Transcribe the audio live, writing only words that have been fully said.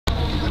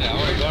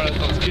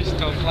Just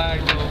no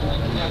flag, no.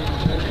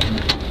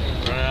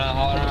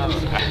 All around.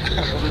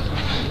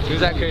 Who's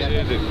that crazy?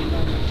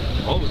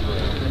 Almost.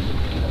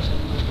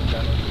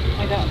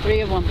 I got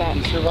 3 of them back.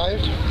 You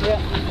survived? Yeah.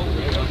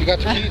 You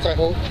got your teeth, I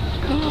hope.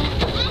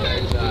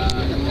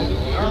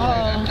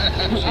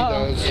 She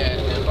does.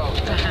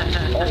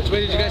 Which way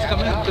did you guys come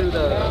in? Through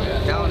the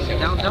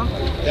downtown?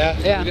 Yeah.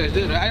 Yeah. You guys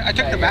did. I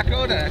took the back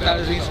road and I thought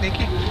it was being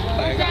sneaky.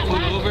 I got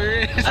pulled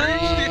over.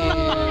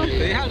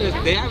 They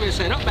have it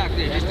set up back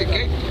there just in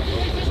case.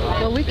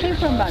 Well, we came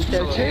from back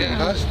there too.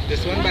 Yeah,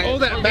 this one back. Oh,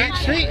 that back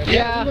street?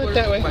 Yeah. We went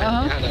that way.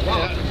 Uh-huh.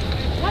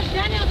 Yeah. What's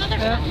Daniel's other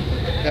Yeah.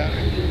 Yeah.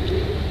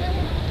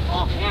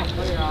 Oh, yeah,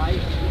 close your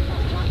eyes.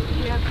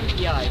 You have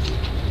creepy eyes.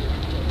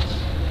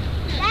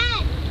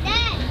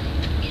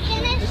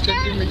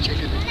 Dad, Give me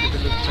chicken.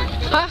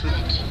 Ha?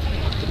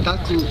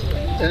 Taco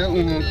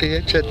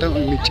é que é tão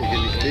me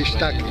chicken.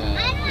 Está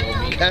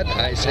cat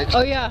eyes.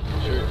 Oh yeah.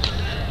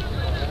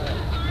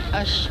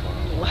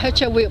 Had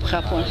your whip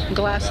one.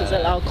 Glasses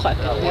at all quick.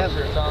 Yep.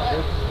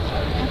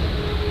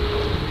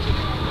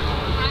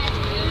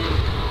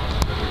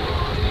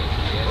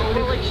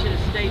 Really should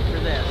have stayed for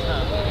this,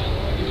 huh?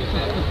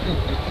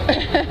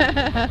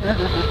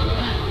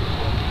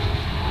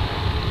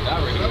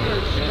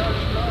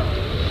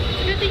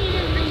 Good thing you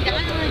didn't bring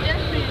down on the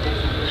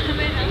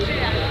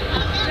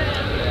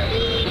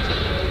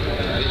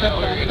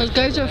Those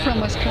guys are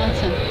from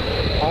Wisconsin.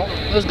 Huh?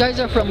 Those guys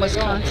are from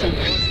Wisconsin.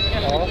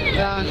 Oh.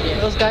 Yeah,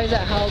 those guys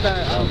that held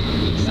our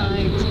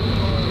signs.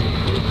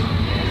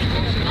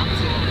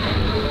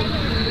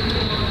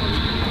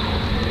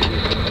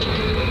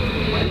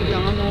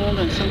 Donald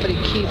and somebody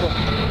Keeble.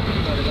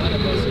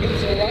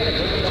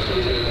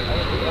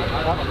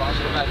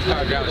 That's how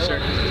I grab a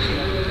shirt.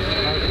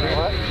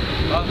 What?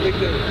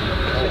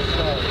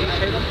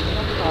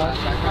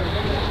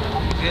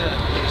 Yeah,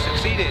 you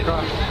succeeded.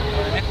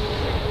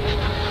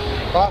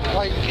 Well,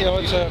 like, you know,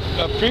 it's a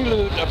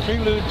prelude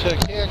to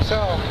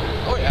KXL.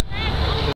 Oh yeah.